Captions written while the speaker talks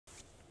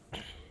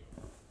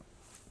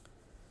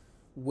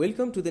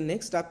Welcome to the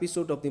next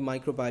episode of the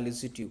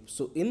Microbiology Tube.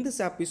 So in this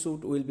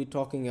episode, we'll be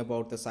talking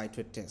about the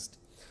citrate test.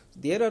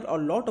 There are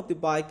a lot of the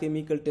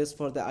biochemical tests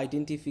for the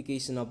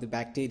identification of the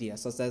bacteria,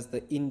 such as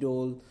the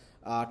indole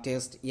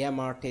test,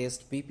 EMR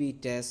test, BP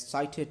test,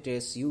 citrate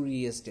test,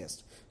 urease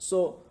test.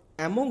 So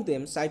among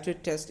them,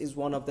 citrate test is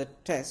one of the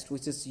tests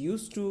which is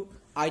used to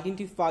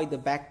identify the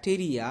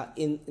bacteria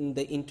in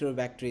the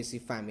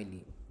Enterobacteriaceae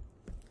family.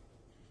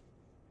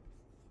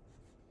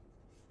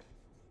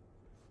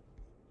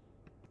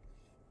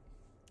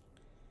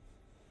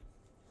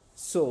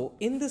 So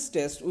in this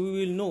test, we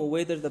will know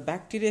whether the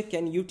bacteria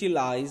can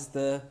utilize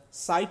the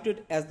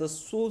citrate as the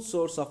sole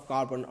source of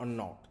carbon or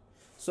not.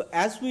 So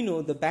as we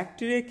know, the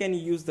bacteria can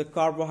use the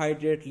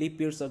carbohydrate,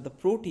 lipids or the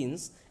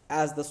proteins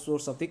as the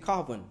source of the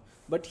carbon.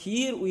 But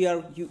here we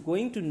are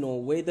going to know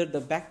whether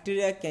the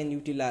bacteria can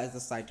utilize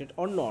the citrate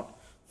or not.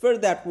 For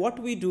that, what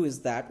we do is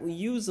that we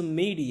use a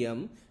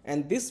medium,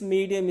 and this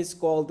medium is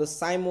called the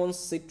Simon's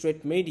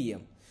citrate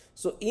medium.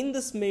 So in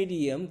this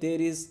medium, there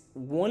is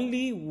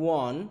only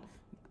one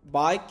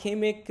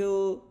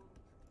biochemical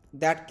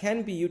that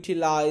can be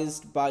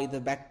utilized by the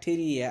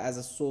bacteria as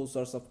a sole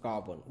source of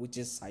carbon, which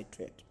is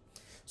citrate.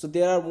 So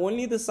there are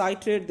only the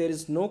citrate, there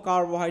is no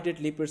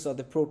carbohydrate, lipids or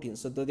the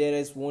proteins, so there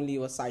is only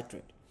a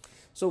citrate.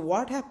 So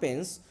what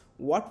happens,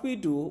 what we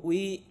do,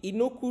 we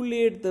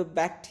inoculate the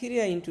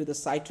bacteria into the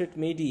citrate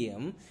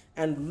medium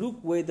and look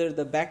whether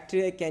the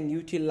bacteria can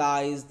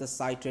utilize the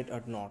citrate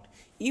or not.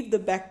 If the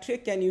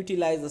bacteria can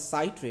utilize the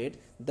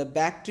citrate, the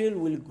bacteria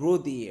will grow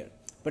there.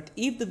 But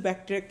if the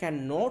bacteria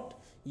cannot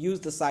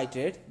use the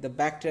citrate, the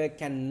bacteria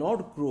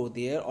cannot grow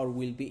there or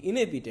will be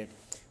inhibited.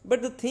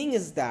 But the thing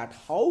is that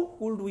how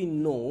could we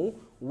know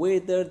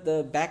whether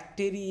the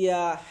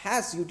bacteria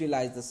has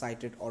utilized the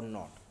citrate or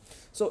not?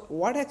 So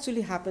what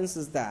actually happens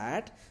is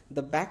that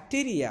the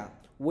bacteria,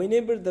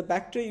 whenever the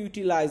bacteria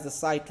utilize the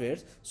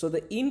citrate, so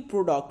the end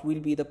product will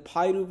be the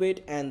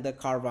pyruvate and the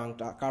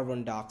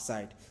carbon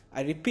dioxide.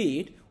 I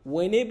repeat,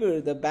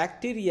 whenever the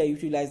bacteria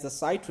utilize the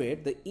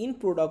citrate, the end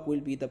product will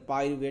be the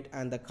pyruvate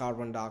and the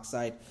carbon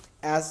dioxide,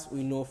 as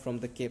we know from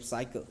the Krebs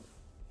cycle.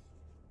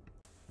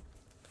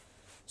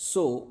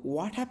 So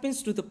what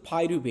happens to the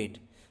pyruvate?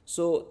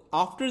 So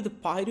after the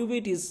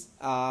pyruvate is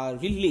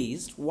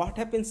released, what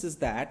happens is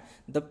that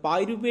the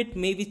pyruvate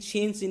may be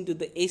changed into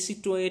the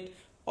acetate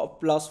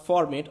plus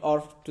formate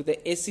or to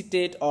the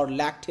acetate or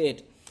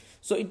lactate.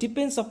 So it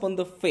depends upon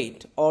the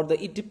fate or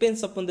it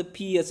depends upon the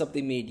pH of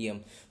the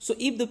medium. So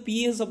if the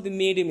pH of the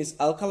medium is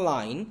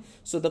alkaline,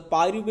 so the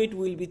pyruvate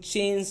will be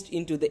changed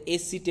into the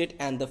acetate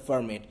and the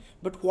formate.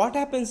 But what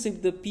happens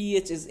if the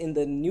pH is in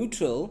the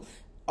neutral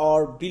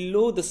or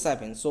below the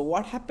 7? So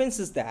what happens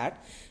is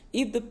that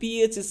if the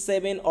pH is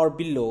 7 or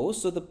below,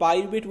 so the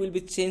pyruvate will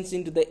be changed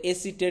into the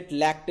acetate,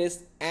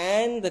 lactase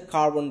and the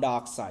carbon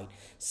dioxide.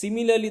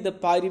 Similarly, the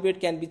pyruvate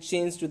can be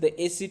changed to the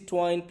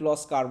acetone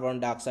plus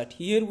carbon dioxide.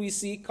 Here we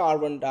see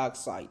carbon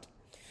dioxide.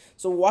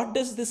 So what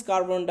does this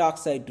carbon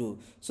dioxide do?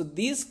 So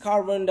this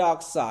carbon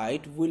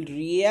dioxide will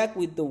react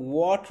with the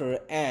water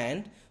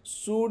and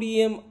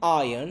sodium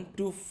ion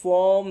to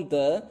form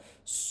the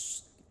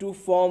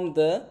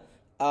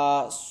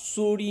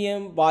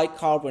sodium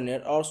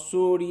bicarbonate or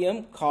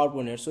sodium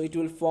carbonate. So it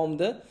will form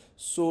the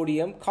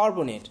sodium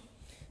carbonate.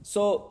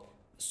 So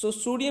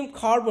sodium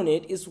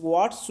carbonate is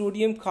what?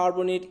 Sodium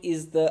carbonate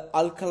is the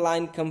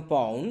alkaline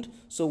compound,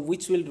 so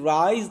which will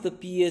rise the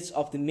pH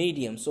of the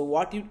medium. So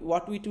what it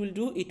will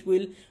do, it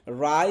will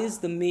rise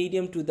the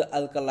medium to the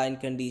alkaline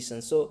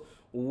condition. So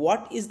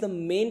what is the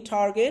main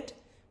target?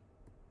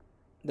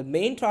 The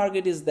main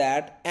target is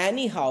that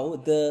anyhow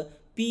the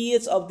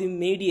pH of the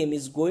medium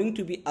is going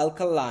to be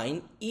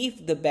alkaline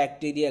if the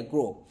bacteria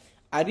grow.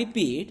 I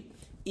repeat,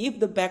 if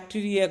the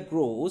bacteria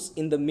grows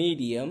in the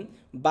medium,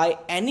 by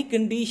any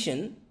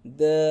condition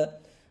the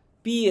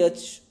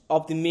pH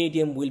of the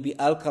medium will be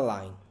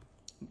alkaline.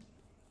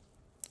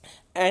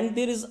 And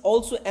there is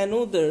also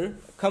another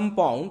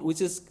compound which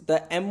is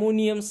the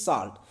ammonium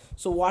salt.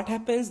 So what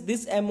happens,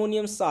 this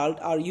ammonium salt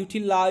are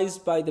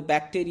utilized by the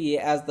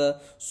bacteria as the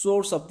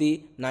source of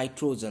the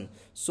nitrogen.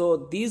 So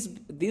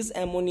these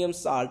ammonium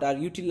salt are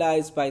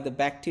utilized by the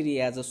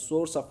bacteria as a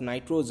source of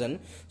nitrogen.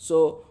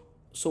 So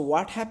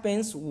what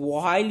happens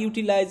while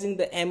utilizing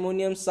the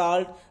ammonium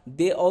salt,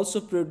 they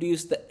also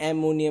produce the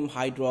ammonium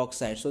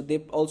hydroxide. So they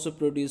also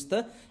produce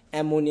the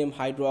ammonium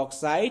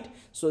hydroxide.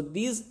 So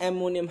these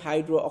ammonium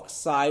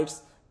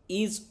hydroxides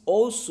is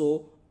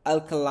also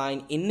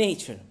alkaline in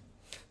nature.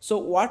 So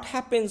what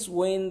happens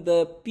when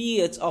the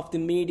pH of the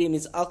medium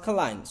is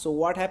alkaline? So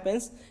what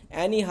happens?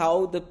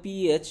 Anyhow the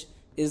pH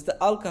is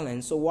the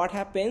alkaline. So what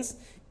happens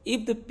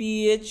if the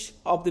pH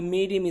of the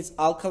medium is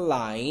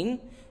alkaline?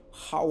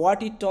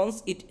 What it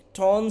turns? It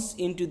turns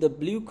into the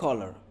blue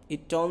color.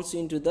 It turns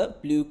into the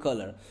blue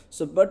color.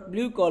 So but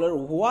blue color,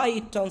 why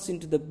it turns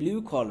into the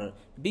blue color?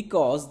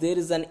 Because there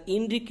is an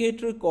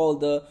indicator called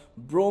the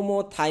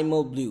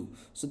bromothiamyl blue.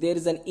 So there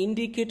is an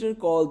indicator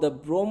called the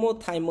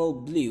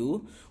bromothiamyl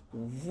blue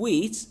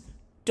which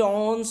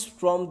turns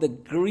from the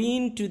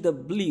green to the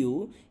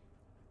blue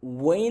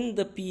when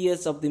the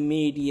pH of the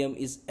medium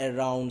is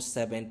around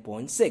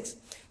 7.6.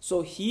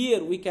 So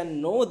here we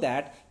can know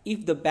that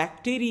if the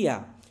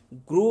bacteria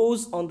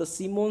grows on the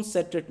Simon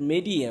citrate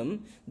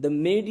medium, the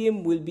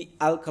medium will be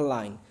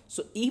alkaline.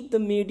 So if the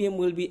medium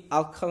will be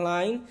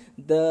alkaline,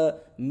 the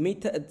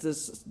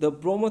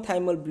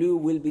bromothiamyl blue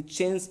will be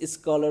changed its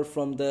color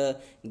from the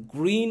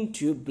green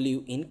to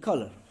blue in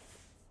color.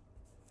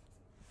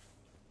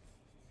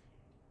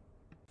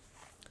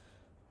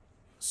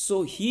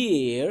 So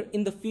here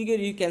in the figure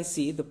you can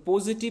see the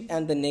positive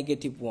and the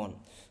negative one.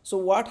 So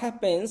what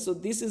happens? So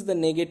this is the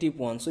negative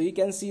one. So you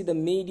can see the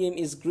medium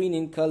is green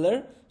in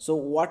color. So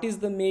what is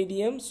the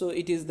medium? So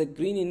it is the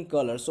green in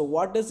color. So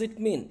what does it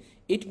mean?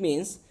 It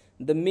means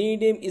the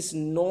medium is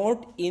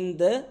not in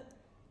the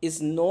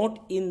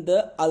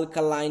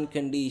alkaline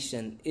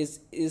condition.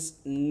 Is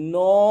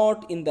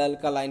not in the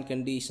alkaline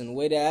condition,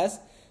 whereas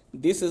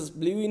this is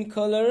blue in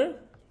color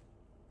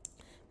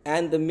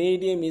and the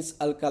medium is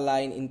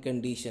alkaline in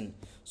condition.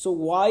 So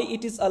why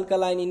it is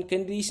alkaline in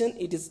condition?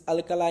 It is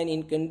alkaline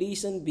in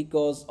condition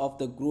because of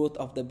the growth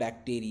of the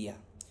bacteria.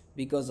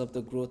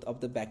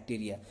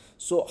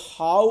 So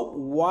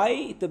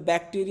why the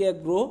bacteria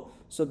grow?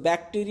 So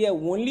bacteria,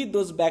 only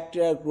those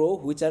bacteria grow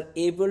which are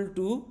able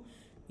to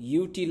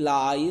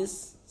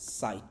utilize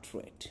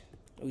citrate.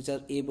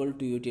 So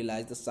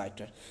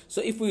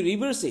if we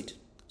reverse it,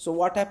 so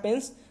what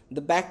happens?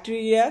 The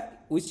bacteria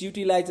which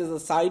utilizes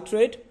the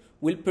citrate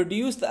will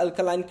produce the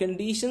alkaline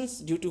conditions,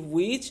 due to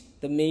which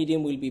the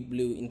medium will be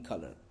blue in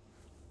color.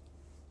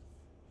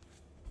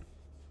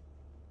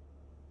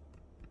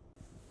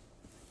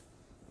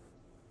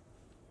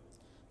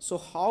 So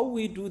how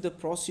we do the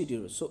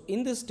procedure? So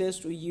in this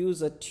test we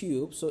use a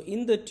tube. So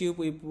in the tube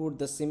we put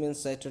the cement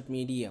citrate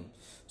medium.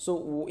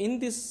 So in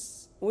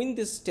this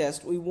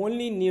test we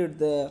only need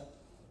the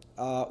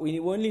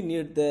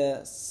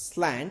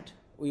slant.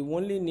 We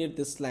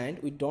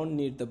don't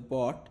need the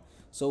butt.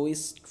 So we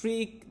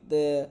streak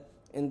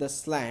in the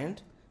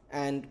slant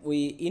and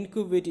we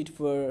incubate it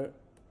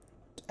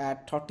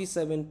at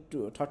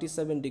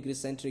 37 degrees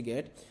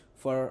centigrade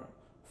for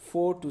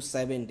 4 to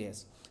 7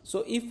 days.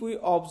 So if we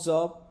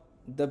observe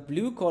the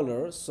blue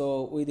color,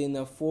 so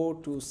within 4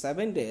 to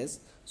 7 days,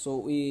 so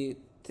we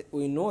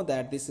know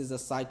that this is a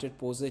citrate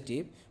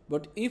positive.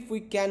 But if we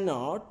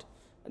cannot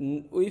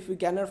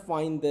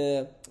find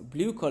the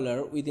blue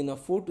color within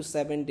 4 to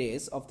 7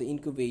 days of the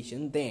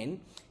incubation,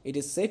 then it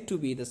is said to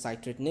be the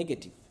citrate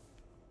negative.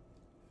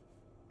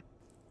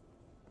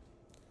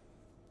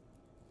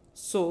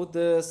 So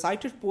the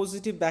citrate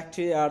positive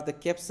bacteria are the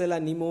Klebsiella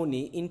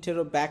pneumoniae,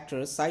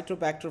 Enterobacter,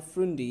 Citrobacter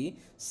frundi,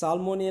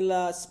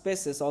 Salmonella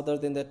species other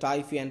than the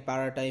typhi and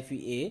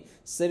paratyphi A,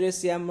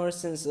 Serratia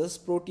mercensis,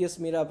 Proteus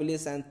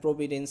mirabilis and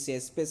Providencia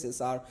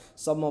species are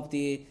some of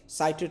the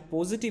citrate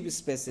positive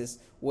species,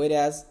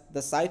 whereas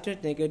the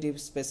citrate negative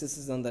species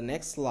is on the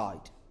next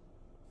slide.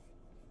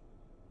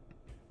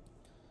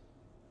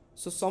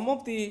 So some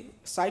of the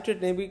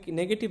citrate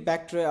negative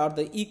bacteria are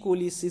the E.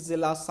 coli,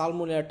 Shigella,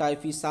 Salmonella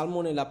typhi,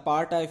 Salmonella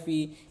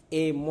paratyphi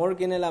A,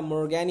 Morganella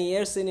morgani,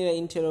 Yersinia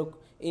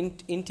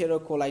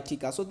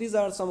enterocolitica. So these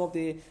are some of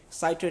the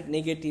citrate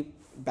negative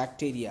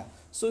bacteria.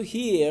 So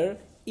here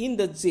in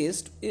the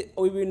gist we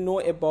will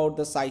know about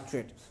the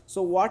citrate.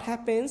 So what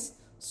happens?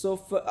 So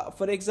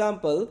for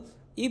example,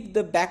 if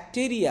the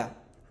bacteria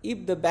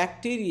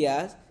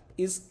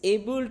is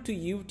able to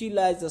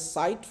utilize the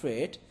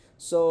citrate,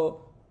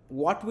 so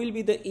what will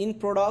be the end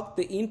product?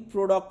 The end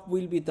product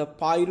will be the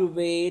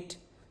pyruvate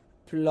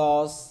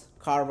plus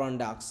carbon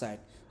dioxide.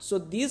 So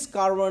this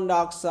carbon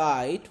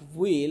dioxide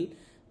will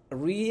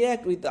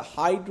react with the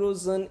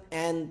hydrogen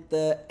and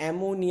the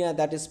ammonia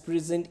that is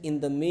present in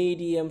the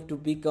medium to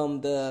become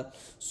the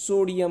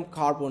sodium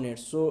carbonate.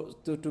 So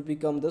to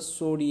become the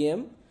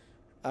sodium,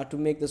 to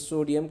make the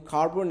sodium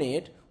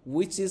carbonate,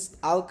 which is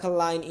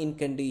alkaline in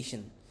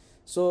condition.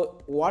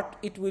 So what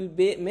it will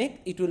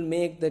make? It will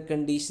make the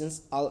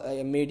conditions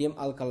medium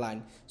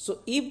alkaline. So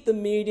if the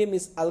medium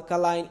is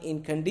alkaline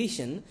in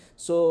condition,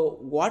 so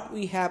what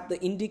we have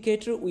the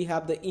indicator? We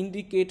have the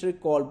indicator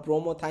called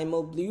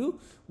bromothiamyl blue,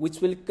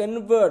 which will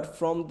convert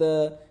from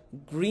the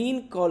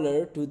green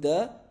color to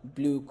the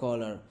blue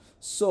color.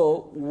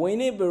 So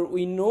whenever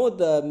we know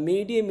the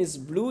medium is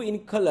blue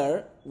in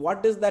color,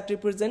 what does that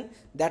represent?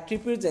 That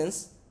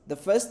represents, the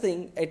first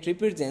thing it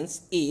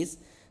represents is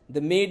the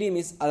medium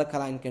is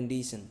alkaline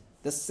condition.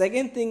 The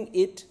second thing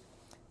it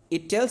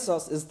tells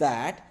us is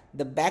that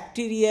the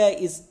bacteria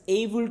is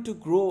able to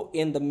grow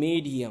in the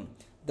medium.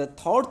 The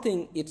third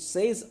thing it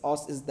says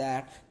us is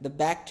that the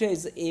bacteria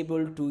is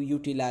able to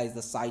utilize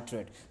the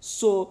citrate.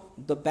 So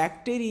the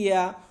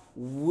bacteria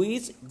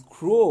which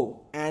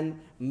grow and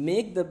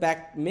make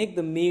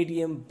the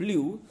medium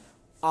blue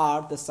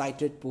are the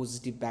citrate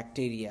positive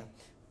bacteria.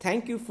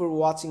 Thank you for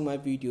watching my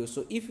video.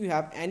 So if you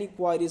have any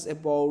queries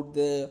about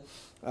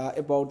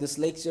this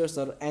lectures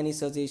or any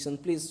suggestion,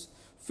 please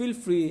feel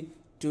free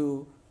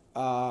to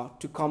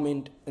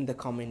comment in the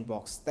comment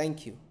box.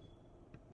 Thank you.